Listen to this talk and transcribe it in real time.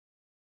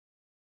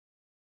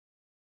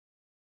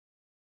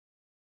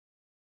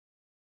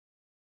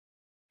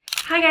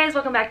Hi guys,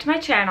 welcome back to my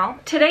channel.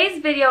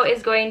 Today's video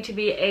is going to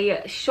be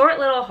a short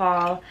little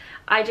haul.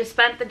 I just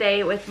spent the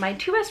day with my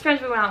two best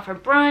friends. We went out for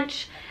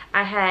brunch.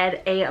 I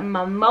had a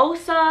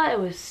mimosa. It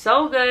was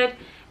so good.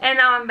 And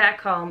now I'm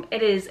back home.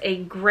 It is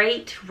a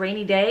great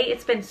rainy day.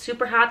 It's been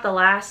super hot the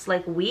last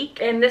week.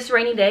 And this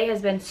rainy day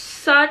has been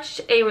such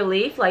a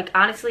relief.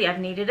 Honestly, I've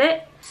needed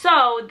it.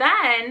 So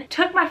then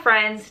took my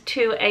friends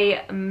to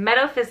a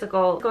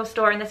metaphysical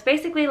store, and it's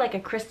basically like a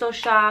crystal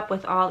shop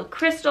with all the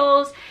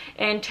crystals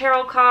and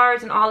tarot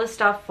cards and all this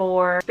stuff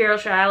for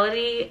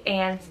spirituality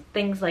and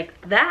things like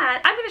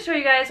that. I'm going to show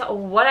you guys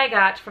what I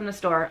got from the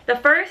store. The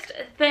first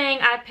thing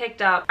I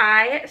picked up,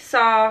 I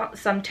saw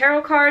some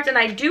tarot cards, and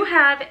I do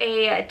have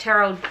a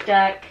tarot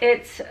deck.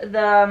 It's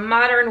the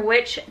Modern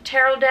Witch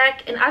tarot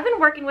deck, and I've been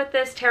working with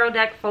this tarot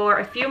deck for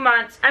a few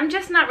months. I'm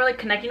just not really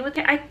connecting with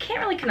it. I can't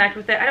really connect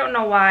with it. I don't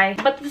know why,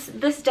 but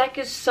this deck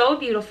is so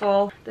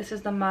beautiful. This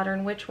is the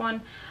Modern Witch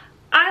one.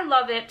 I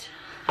love it.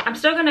 I'm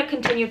still going to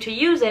continue to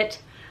use it,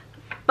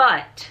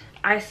 but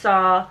I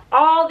saw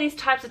all these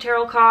types of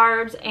tarot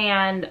cards,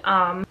 and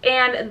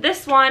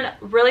this one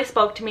really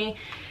spoke to me.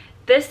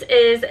 This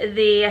is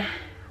the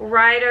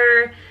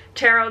Rider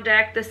tarot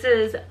deck. This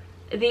is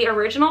the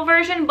original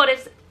version, but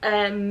it's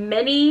a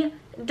mini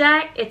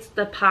deck. It's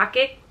the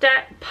pocket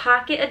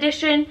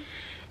edition.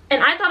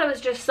 And I thought it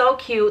was just so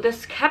cute.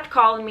 This kept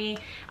calling me.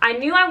 I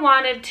knew I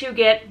wanted to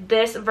get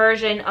this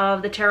version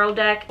of the tarot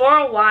deck for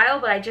a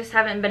while, but I just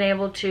haven't been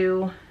able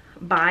to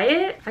buy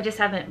it. I just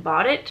haven't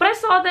bought it. But I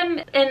saw them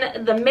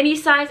in the mini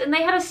size, and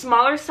they had a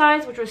smaller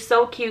size, which was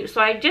so cute.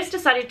 So I just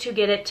decided to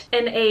get it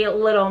in a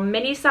little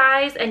mini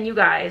size. And you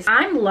guys,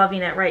 I'm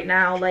loving it right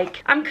now.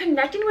 I'm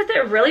connecting with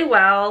it really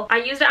well. I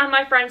used it on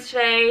my friends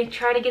today,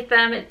 try to get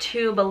them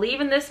to believe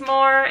in this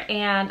more,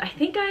 and I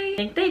think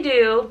they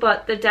do.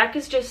 But the deck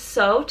is just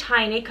so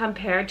tiny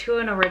compared to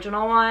an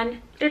original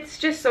one. It's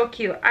just so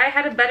cute. I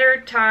had a better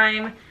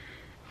time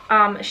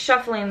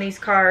shuffling these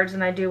cards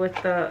than I do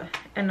with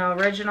an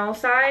original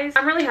size.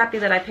 I'm really happy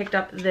that I picked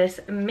up this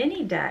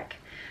mini deck.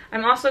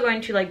 I'm also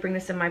going to bring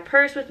this in my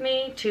purse with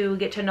me to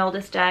get to know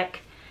this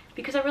deck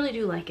because I really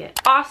do like it.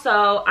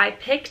 Also, I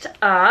picked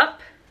up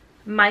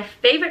my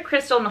favorite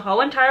crystal in the whole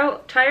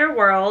entire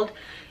world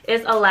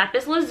is a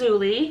Lapis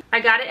Lazuli. I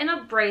got it in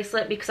a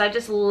bracelet because I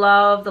just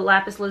love the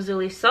Lapis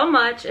Lazuli so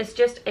much. It's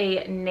just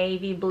a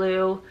navy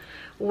blue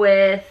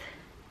with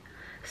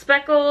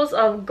speckles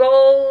of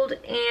gold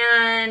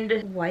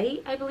and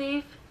white, I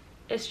believe.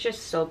 It's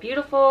just so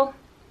beautiful.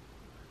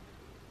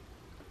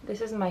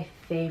 This is my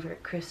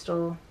favorite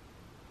crystal.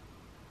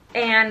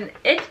 And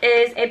it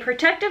is a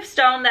protective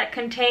stone that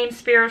contains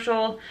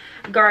spiritual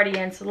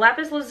guardians.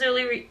 Lapis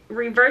Lazuli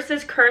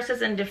reverses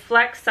curses and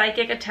deflects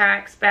psychic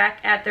attacks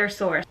back at their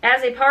source.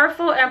 As a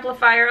powerful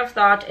amplifier of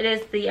thought, it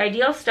is the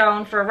ideal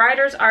stone for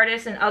writers,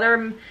 artists, and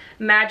other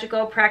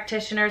magical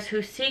practitioners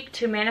who seek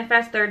to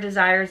manifest their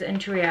desires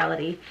into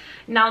reality.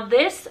 Now,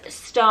 this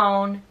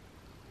stone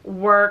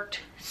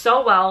worked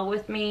so well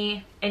with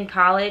me in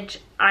college.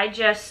 I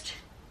just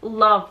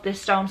love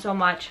this stone so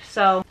much.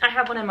 So I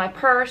have one in my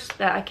purse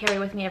that I carry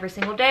with me every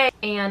single day,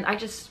 and I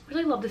just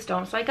really love this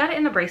stone. So I got it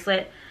in the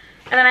bracelet.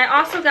 And then I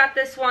also got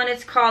this one.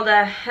 It's called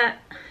a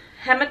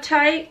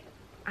hematite.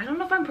 I don't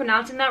know if I'm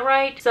pronouncing that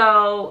right,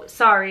 so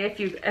sorry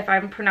if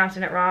I'm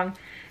pronouncing it wrong.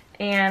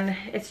 And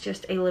it's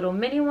just a little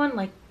mini one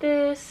like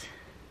this.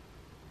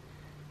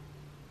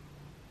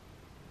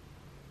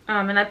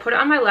 And I put it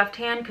on my left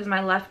hand because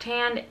my left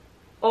hand,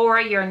 or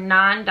your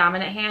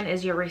non-dominant hand,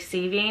 is your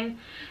receiving.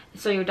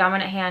 So your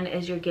dominant hand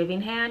is your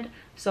giving hand.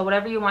 So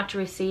whatever you want to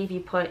receive, you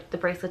put the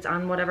bracelets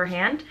on whatever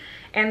hand.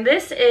 And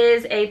this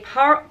is a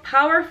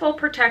powerful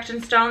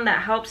protection stone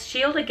that helps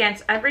shield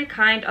against every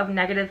kind of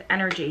negative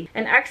energy.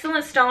 An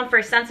excellent stone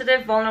for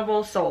sensitive,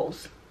 vulnerable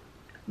souls.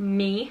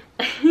 Me.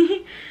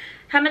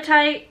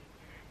 Hematite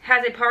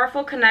has a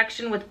powerful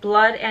connection with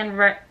blood and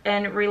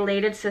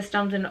related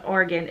systems and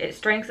organ. It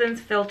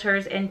strengthens,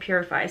 filters, and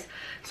purifies.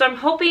 So I'm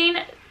hoping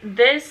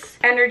this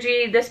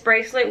energy, this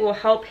bracelet, will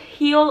help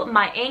heal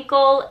my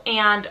ankle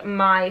and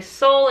my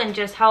soul and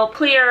just help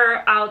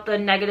clear out the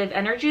negative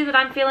energy that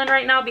I'm feeling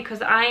right now,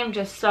 because I am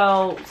just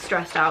so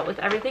stressed out with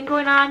everything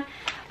going on.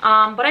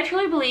 But I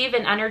truly believe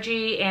in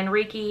energy and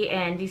Reiki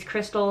and these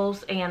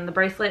crystals and the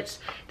bracelets.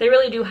 They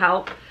really do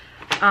help.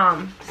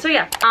 So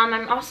yeah,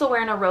 I'm also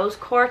wearing a rose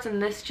quartz,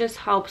 and this just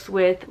helps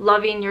with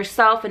loving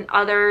yourself and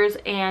others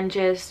and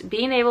just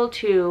being able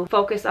to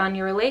focus on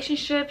your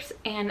relationships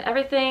and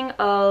everything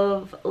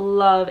of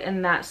love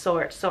and that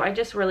sort. So I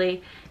just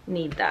really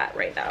need that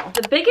right now.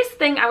 The biggest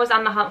thing I was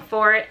on the hunt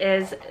for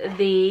is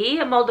the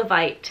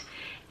Moldavite,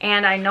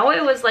 and I know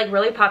it was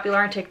really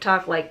popular on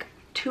TikTok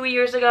 2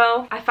 years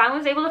ago. I finally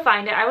was able to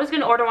find it. I was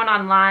gonna order one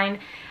online,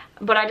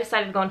 but I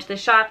decided to go into the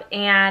shop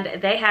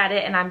and they had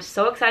it, and I'm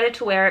so excited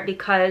to wear it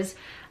because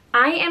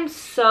I am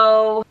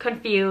so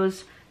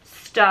confused,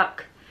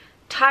 stuck,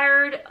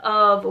 tired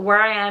of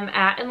where I am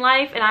at in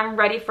life, and I'm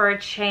ready for a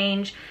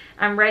change.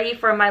 I'm ready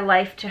for my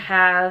life to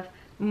have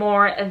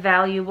more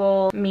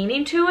valuable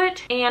meaning to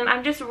it, and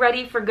I'm just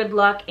ready for good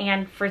luck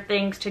and for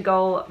things to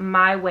go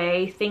my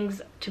way,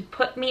 things to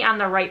put me on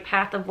the right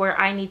path of where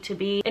I need to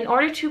be in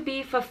order to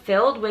be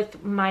fulfilled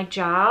with my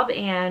job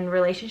and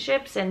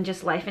relationships and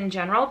just life in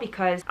general,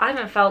 because I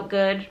haven't felt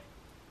good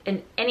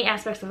in any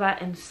aspects of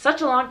that in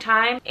such a long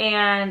time,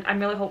 and I'm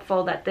really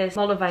hopeful that this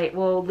Moldavite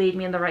will lead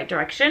me in the right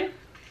direction.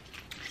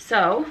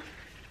 So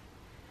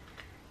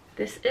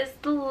this is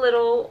the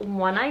little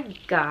one I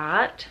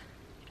got.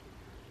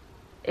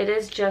 It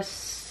is just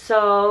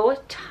so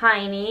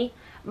tiny,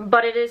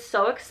 but it is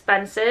so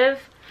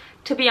expensive.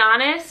 To be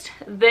honest,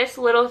 this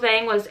little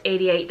thing was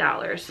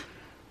 $88.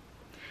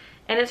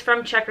 And it's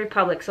from Czech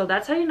Republic, so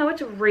that's how you know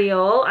it's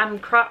real. I'm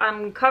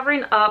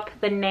covering up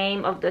the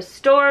name of the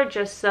store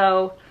just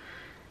so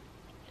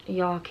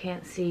y'all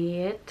can't see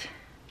it.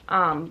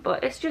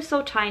 But it's just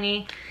so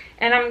tiny.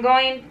 And I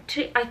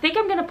think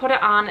I'm gonna put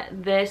it on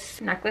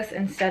this necklace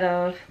instead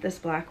of this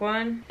black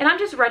one. And I'm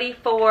just ready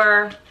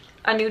for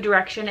a new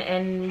direction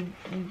and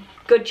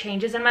good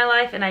changes in my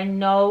life, and I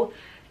know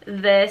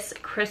this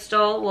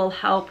crystal will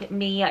help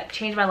me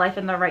change my life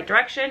in the right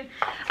direction.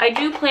 I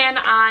do plan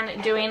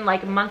on doing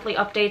like monthly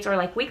updates or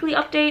like weekly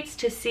updates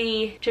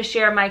to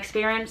share my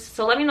experience,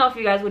 so let me know if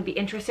you guys would be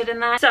interested in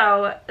that.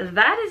 So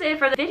that is it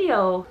for the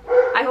video.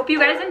 I hope you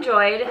guys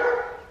enjoyed.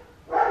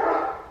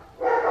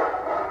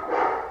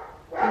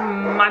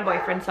 My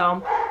boyfriend's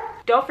home.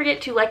 Don't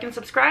forget to like and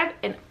subscribe,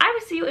 and I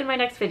will see you in my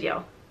next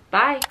video.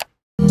 Bye.